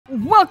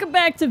Welcome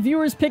back to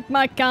Viewers Pick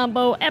My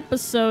Combo,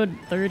 episode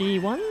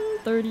 31,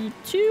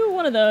 32,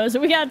 one of those.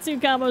 We got two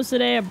combos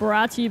today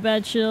brought to you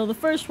by Chill. The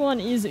first one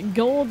is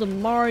Gold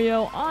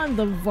Mario on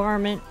the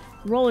Varmint,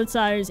 roller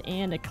tires,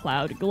 and a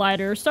cloud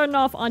glider. Starting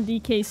off on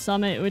DK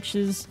Summit, which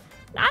is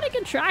not a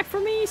good track for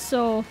me,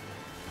 so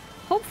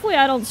hopefully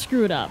I don't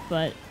screw it up,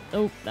 but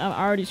oh,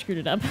 I already screwed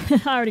it up.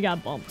 I already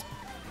got bumped.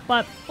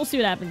 But we'll see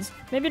what happens.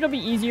 Maybe it'll be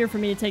easier for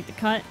me to take the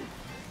cut.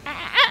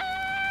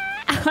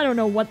 I don't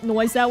know what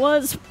noise that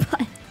was,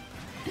 but...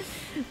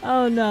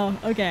 Oh no.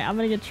 Okay, I'm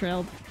gonna get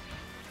trailed.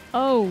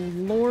 Oh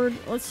lord.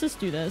 Let's just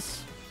do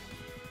this.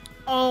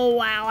 Oh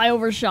wow, I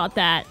overshot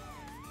that.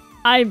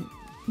 I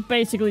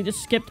basically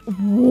just skipped.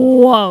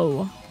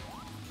 Whoa.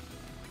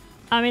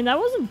 I mean, that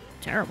wasn't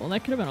terrible.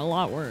 That could have been a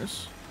lot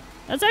worse.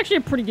 That's actually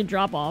a pretty good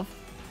drop-off.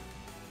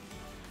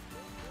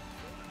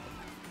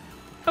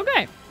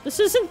 Okay,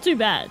 this isn't too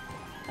bad.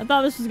 I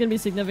thought this was gonna be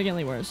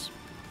significantly worse.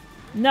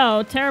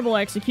 No, terrible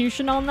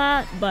execution on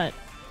that, but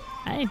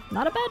hey,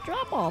 not a bad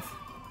drop-off.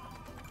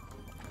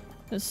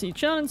 Let's see,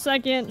 chilling in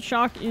second.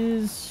 Shock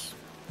is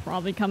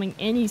probably coming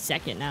any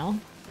second now.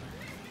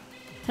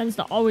 Tends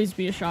to always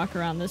be a shock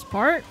around this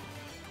part.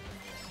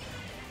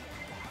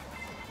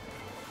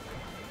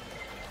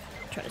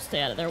 Try to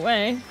stay out of their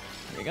way.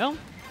 There we go.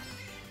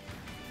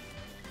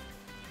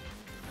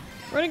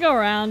 We're gonna go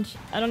around.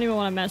 I don't even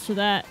want to mess with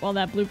that while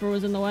that blooper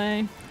was in the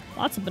way.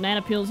 Lots of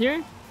banana peels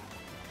here.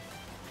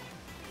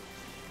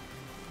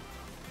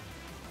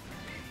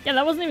 Yeah,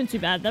 that wasn't even too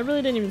bad. That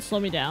really didn't even slow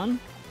me down.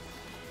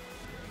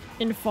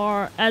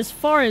 As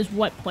far as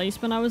what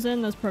placement I was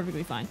in, that's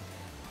perfectly fine.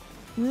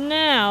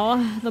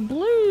 Now, the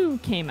blue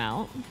came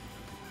out.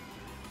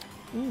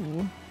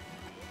 Ooh.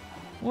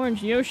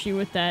 Orange Yoshi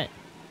with that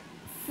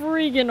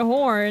freaking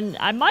horn.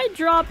 I might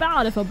drop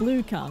out if a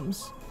blue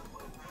comes.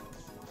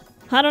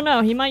 I don't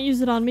know. He might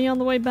use it on me on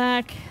the way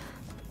back.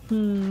 I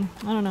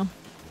don't know.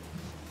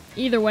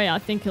 Either way, I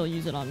think he'll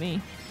use it on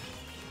me.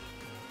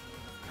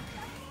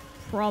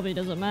 Probably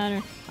doesn't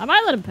matter. I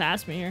might let him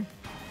pass me here.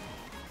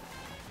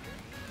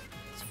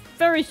 It's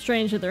very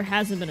strange that there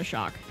hasn't been a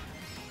shock.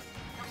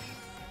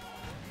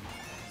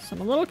 So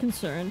I'm a little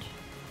concerned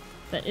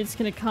that it's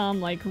gonna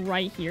come like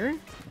right here.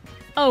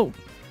 Oh!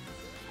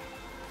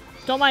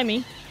 Don't mind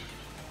me.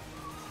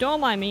 Don't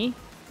mind me.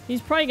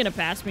 He's probably gonna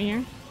pass me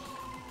here.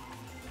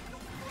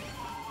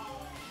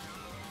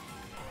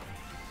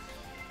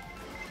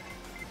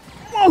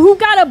 Whoa, who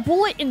got a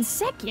bullet in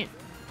second?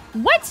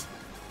 What?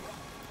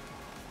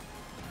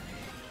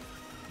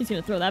 He's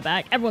gonna throw that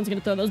back. Everyone's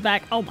gonna throw those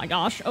back. Oh my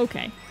gosh.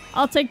 Okay.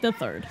 I'll take the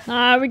third.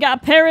 We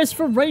got Paris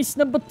for race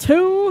number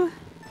 2.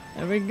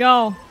 There we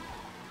go.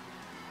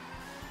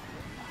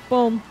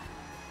 Boom.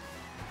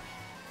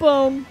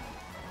 Boom.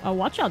 Oh,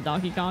 watch out,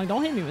 Donkey Kong.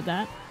 Don't hit me with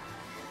that.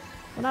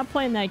 We're not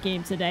playing that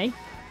game today.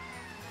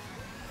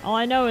 All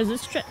I know is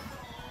this track...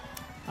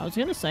 I was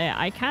gonna say,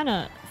 I kind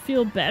of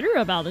feel better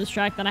about this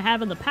track than I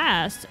have in the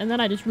past, and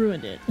then I just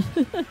ruined it.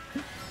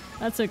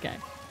 That's okay.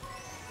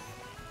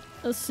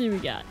 Let's see what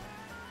we got.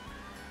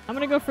 I'm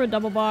gonna go for a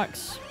double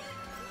box.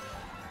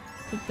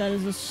 I think that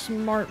is a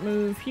smart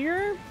move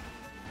here.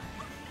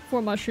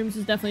 4 mushrooms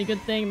is definitely a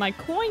good thing. My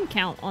coin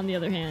count, on the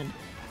other hand,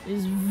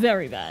 is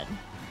very bad.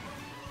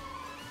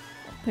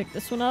 I'll pick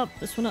this one up,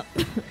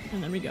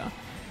 and there we go.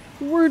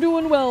 We're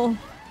doing well.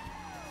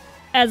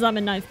 As I'm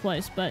in 9th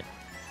place, but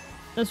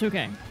that's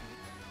okay.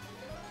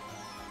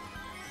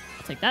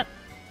 I'll take that.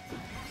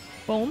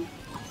 Boom.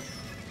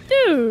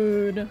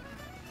 Dude!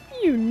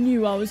 You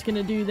knew I was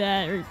gonna do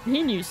that, or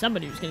he knew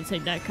somebody was gonna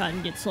take that cut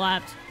and get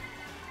slapped.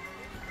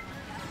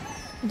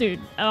 Dude,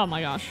 oh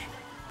my gosh.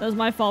 That was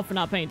my fault for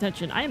not paying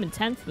attention. I am in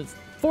 10th with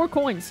 4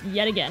 coins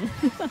yet again.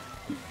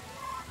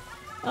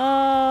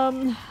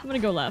 I'm gonna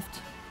go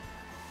left.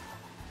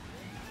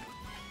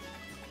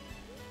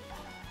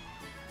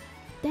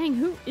 Dang,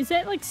 who is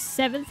that, like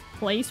 7th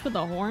place with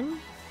a horn?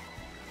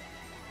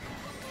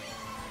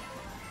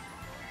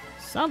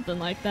 Something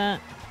like that.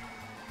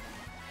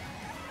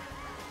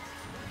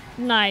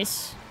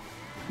 Nice.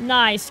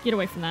 Nice. Get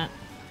away from that.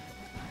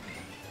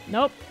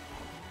 Nope.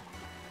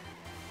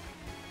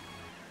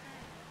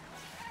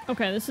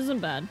 Okay, this isn't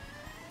bad.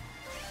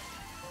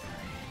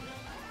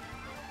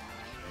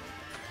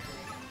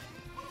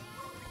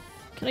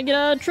 Can I get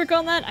a trick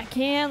on that? I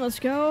can. Let's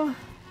go.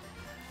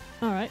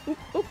 Alright. Oop,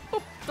 oop,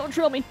 oop. Don't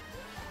trail me.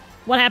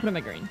 What happened to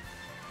my green?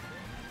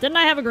 Didn't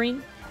I have a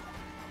green?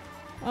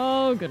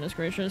 Oh, goodness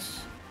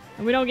gracious.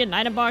 And we don't get an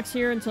item box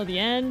here until the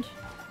end.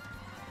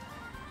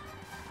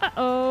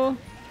 Uh-oh.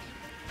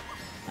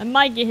 I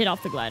might get hit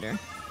off the glider.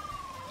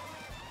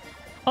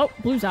 Oh,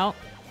 blue's out.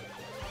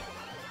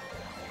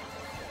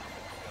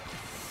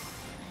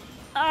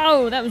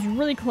 Oh, that was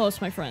really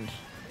close, my friend.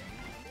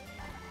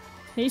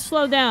 He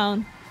slowed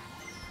down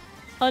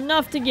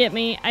enough to get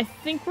me. I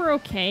think we're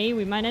okay.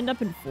 We might end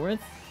up in 4th.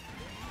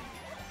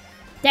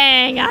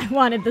 Dang, I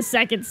wanted the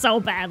 2nd so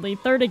badly.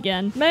 3rd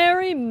again.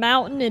 Merry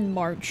Mountain in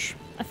March.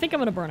 I think I'm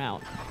gonna burn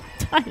out.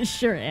 I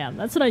sure am.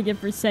 That's what I get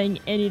for saying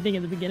anything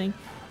in the beginning.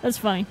 That's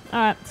funny.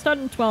 Alright,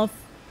 starting 12th.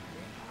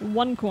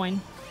 1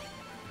 coin.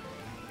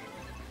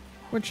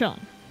 We're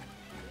chilling.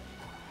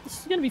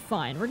 This is gonna be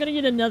fine. We're gonna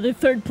get another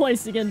 3rd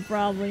place again,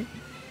 probably.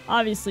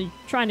 Obviously,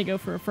 trying to go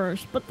for a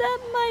 1st, but that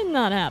might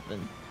not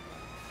happen.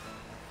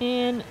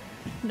 And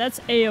that's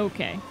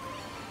a-okay.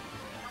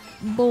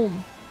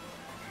 Boom.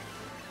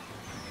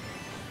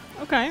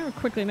 Okay, we're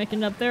quickly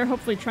making it up there,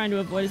 hopefully trying to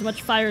avoid as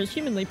much fire as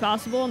humanly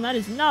possible, and that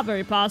is not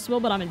very possible,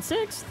 but I'm in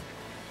 6th.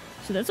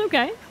 So that's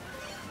okay.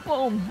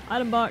 Boom.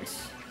 Item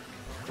box.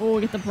 Oh,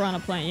 get the piranha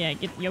plant. Yeah,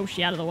 get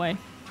Yoshi out of the way.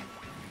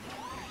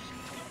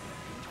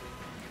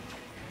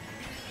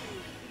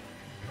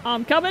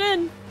 I'm coming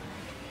in.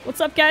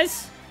 What's up,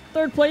 guys?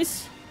 3rd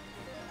place.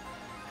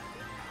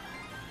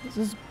 This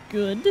is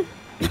good.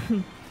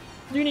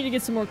 Do need to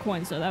get some more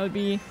coins, though. That would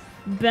be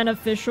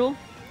beneficial.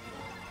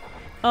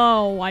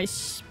 Oh, I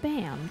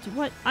spammed.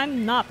 What?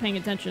 I'm not paying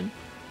attention.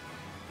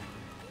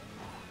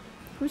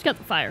 Who's got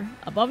the fire?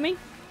 Above me?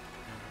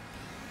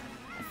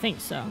 I think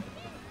so.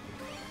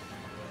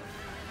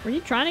 Were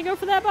you trying to go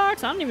for that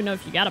box? I don't even know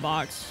if you got a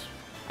box.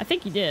 I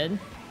think you did.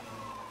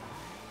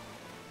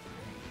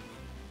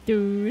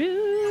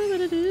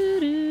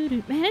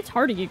 Man, it's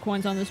hard to get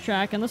coins on this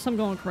track unless I'm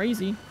going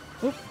crazy.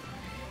 Oop.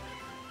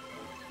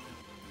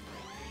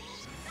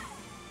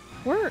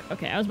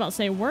 Okay, I was about to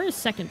say, where is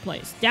 2nd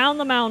place? Down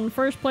the mountain.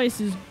 1st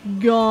place is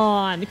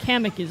gone.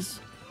 Kamek is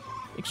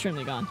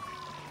extremely gone.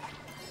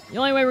 The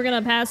only way we're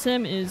gonna pass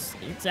him is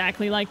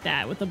exactly like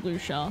that, with the blue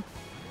shell.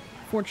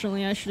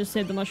 Fortunately, I should have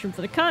saved the mushroom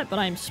for the cut, but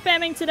I'm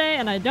spamming today,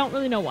 and I don't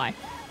really know why.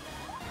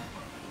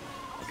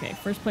 Okay,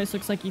 1st place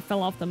looks like he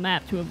fell off the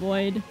map to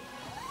avoid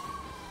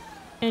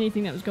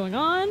anything that was going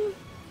on.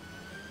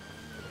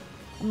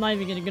 I'm not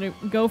even gonna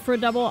go for a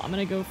double. I'm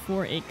gonna go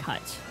for a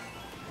cut.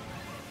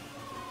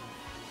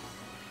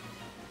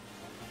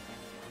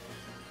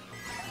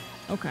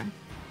 Okay.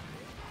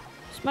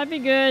 This might be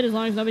good as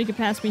long as nobody can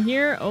pass me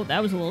here. Oh,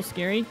 that was a little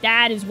scary.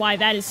 That is why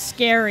that is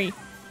scary.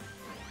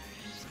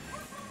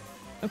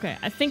 Okay,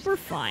 I think we're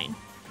fine.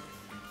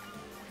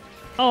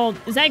 Oh,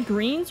 is that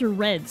greens or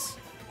reds?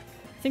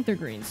 I think they're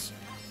greens.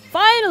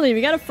 Finally,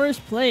 we got a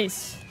 1st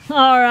place.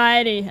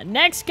 Alrighty,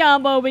 next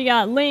combo we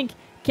got Link,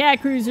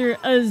 Cat Cruiser,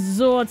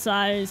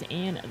 Azortized,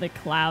 and the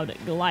Cloud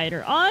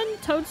Glider on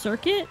Toad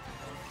Circuit.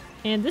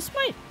 And this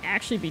might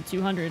actually be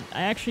 200.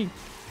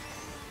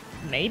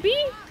 Maybe?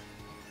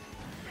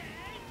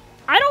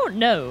 I don't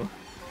know.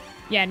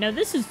 Yeah, no,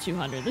 this is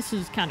 200. This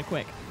is kind of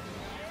quick.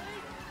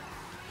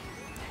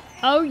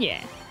 Oh,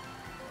 yeah.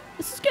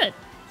 This is good.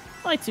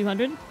 I like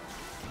 200.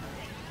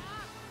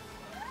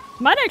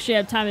 Might actually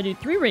have time to do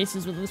 3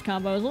 races with this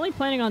combo. I was only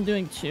planning on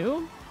doing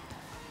 2.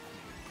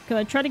 Because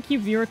I try to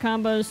keep viewer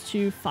combos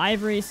to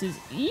 5 races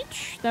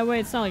each. That way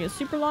it's not like a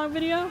super long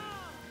video.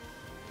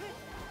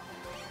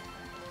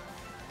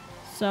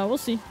 So, we'll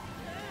see.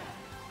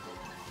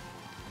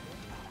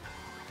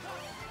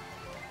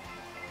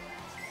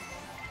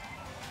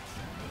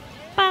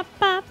 Ba,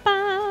 ba,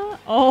 ba.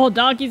 Oh,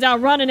 Donkey's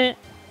outrunning it.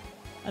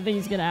 I think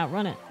he's gonna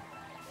outrun it.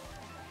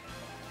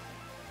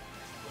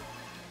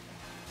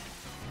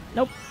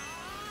 Nope.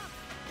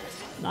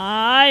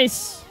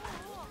 Nice.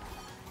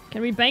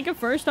 Can we bank it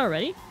 1st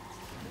already?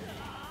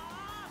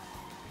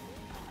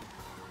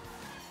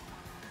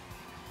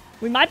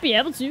 We might be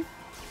able to.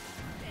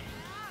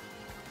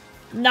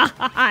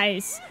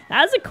 Nice.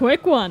 That's a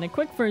quick one. A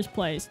quick 1st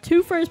place.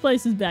 2 1st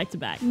places back to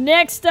back.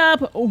 Next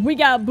up, we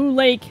got Boo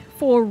Lake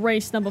for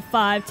race number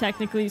 5,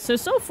 technically. So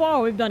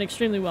far, we've done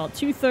extremely well.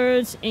 2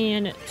 3rds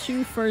and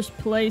 2 1st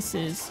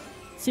places.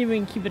 See if we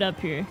can keep it up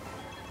here.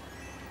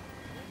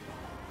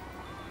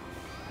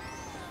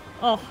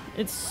 Oh,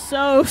 it's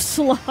so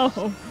slow.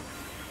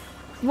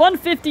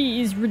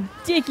 150 is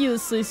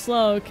ridiculously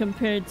slow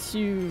compared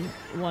to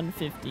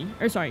 150.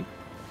 Or sorry.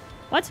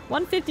 What?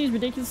 150 is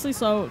ridiculously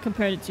slow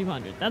compared to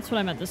 200. That's what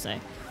I meant to say.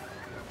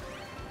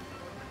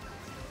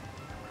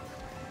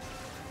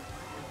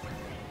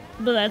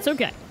 But that's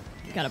okay.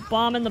 Got a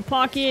bomb in the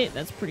pocket.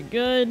 That's pretty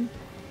good.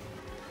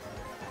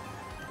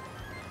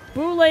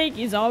 Boo Lake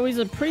is always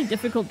a pretty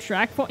difficult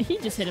track for. He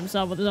just hit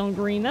himself with his own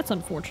green. That's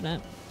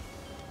unfortunate.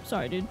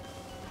 Sorry, dude.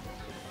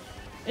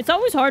 It's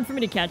always hard for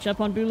me to catch up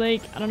on Boo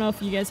Lake. I don't know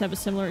if you guys have a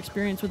similar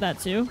experience with that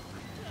too.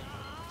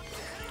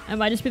 It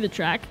might just be the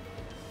track.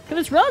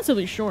 Because it's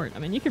relatively short. I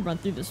mean, you could run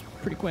through this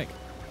pretty quick.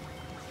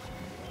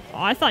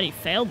 Oh, I thought he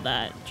failed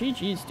that.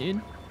 GG's, dude.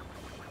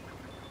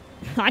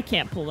 I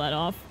can't pull that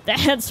off.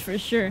 That's for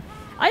sure.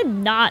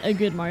 I'm not a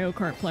good Mario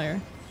Kart player.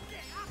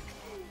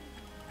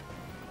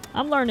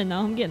 I'm learning, though.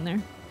 I'm getting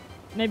there.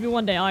 Maybe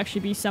one day I'll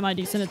actually be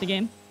semi-decent at the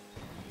game.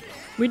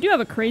 We do have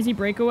a crazy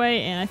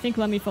breakaway, and I think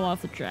Lemmy fell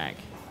off the track.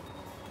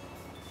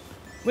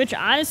 Which,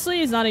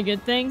 honestly, is not a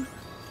good thing.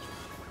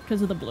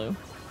 Because of the blue.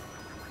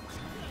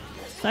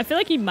 So I feel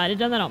like he might have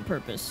done that on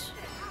purpose.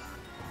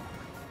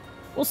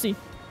 We'll see.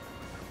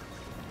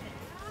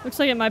 Looks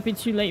like it might be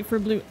too late for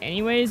blue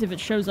anyways if it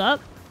shows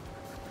up.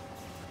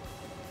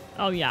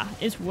 Oh yeah,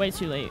 it's way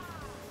too late.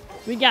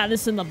 We got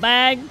this in the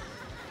bag.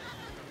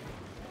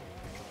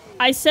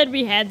 I said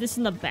we had this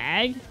in the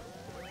bag.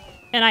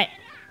 And I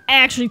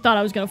actually thought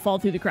I was going to fall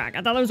through the crack.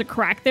 I thought there was a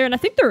crack there, and I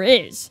think there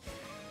is.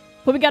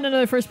 But we got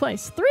another first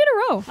place. 3 in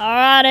a row.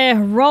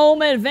 Alrighty,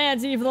 Rome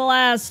advancing for the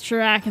last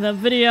track of the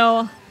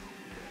video.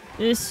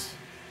 This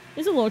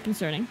is a little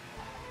concerning.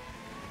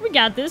 We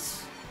got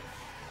this.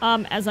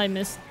 As I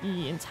missed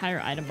the entire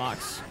item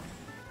box.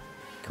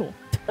 Cool.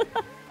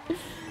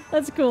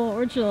 That's cool.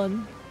 We're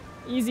chilling.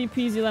 Easy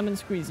peasy lemon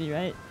squeezy,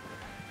 right?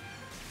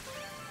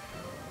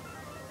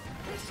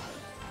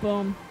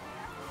 Boom.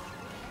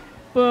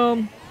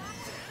 Boom.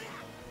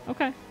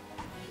 Okay.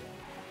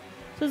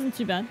 This isn't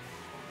too bad.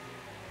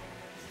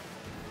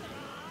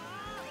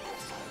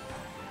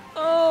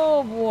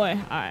 Oh boy.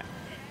 Alright.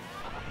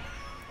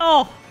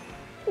 Oh!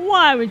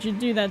 Why would you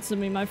do that to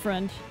me, my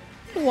friend?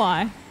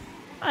 Why?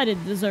 I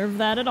didn't deserve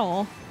that at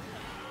all.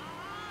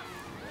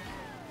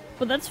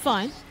 But that's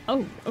fine.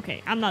 Oh,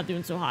 okay. I'm not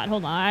doing so hot.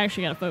 Hold on. I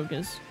actually gotta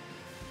focus.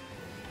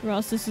 Or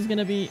else this is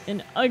gonna be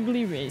an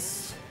ugly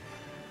race.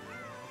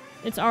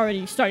 It's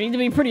already starting to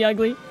be pretty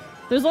ugly.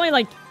 There's only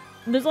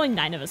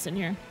 9 of us in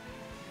here.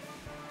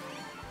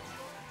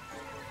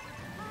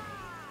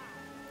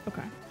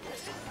 Okay.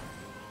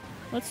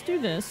 Let's do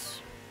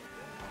this.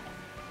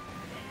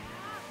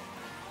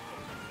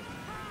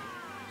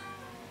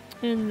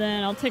 And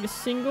then I'll take a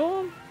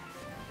single.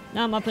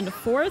 Now I'm up into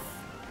 4th.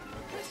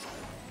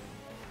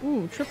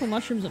 Ooh, triple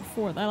mushrooms at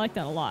 4th. I like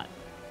that a lot.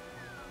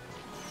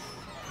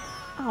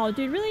 Oh,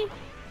 dude, really?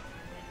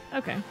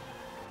 Okay.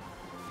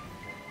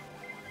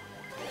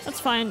 That's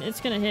fine. It's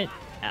gonna hit.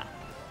 Yeah.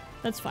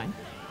 That's fine.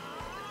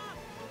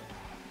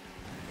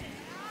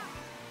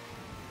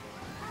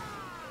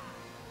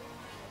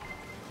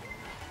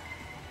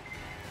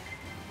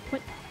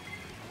 What?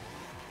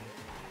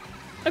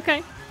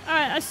 Okay.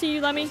 Alright, I see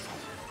you, Lemmy.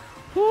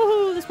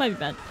 Woohoo! This might be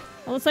bad.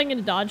 Unless I can get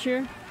a dodge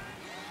here.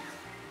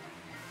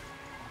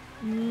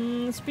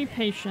 Let's be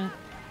patient.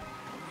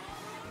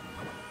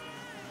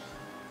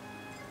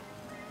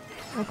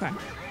 Okay.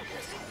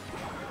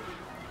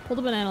 Pull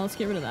the banana. Let's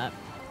get rid of that.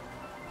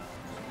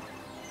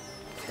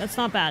 That's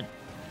not bad.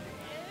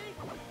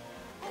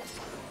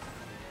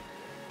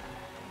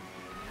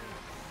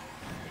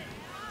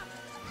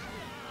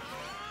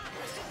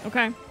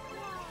 Okay.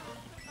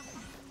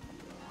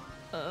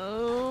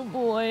 Oh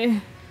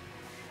boy.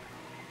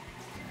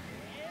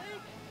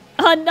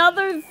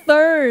 Another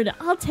 3rd.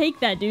 I'll take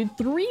that, dude.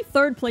 3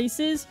 third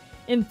places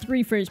and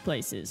 3 first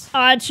places.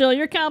 Alright, chill.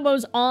 Your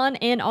combos on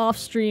and off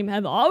stream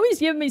have always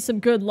given me some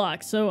good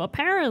luck. So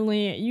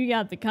apparently you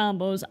got the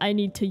combos I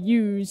need to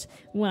use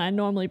when I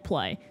normally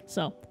play.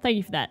 So thank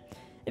you for that.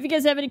 If you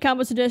guys have any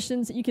combo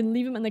suggestions, you can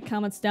leave them in the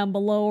comments down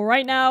below.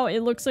 Right now,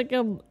 it looks like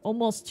I'm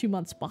almost 2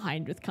 months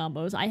behind with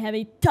combos. I have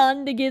a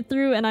ton to get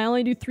through, and I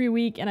only do 3 a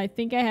week, and I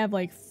think I have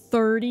like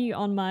 30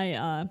 on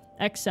my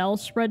Excel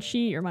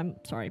spreadsheet, or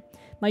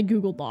my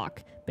Google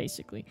Doc,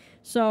 basically.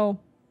 So,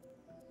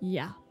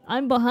 yeah,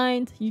 I'm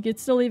behind. You can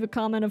still leave a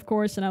comment, of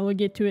course, and I will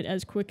get to it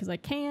as quick as I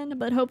can.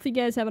 But hopefully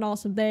you guys have an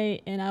awesome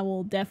day, and I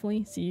will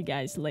definitely see you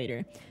guys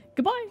later.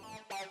 Goodbye!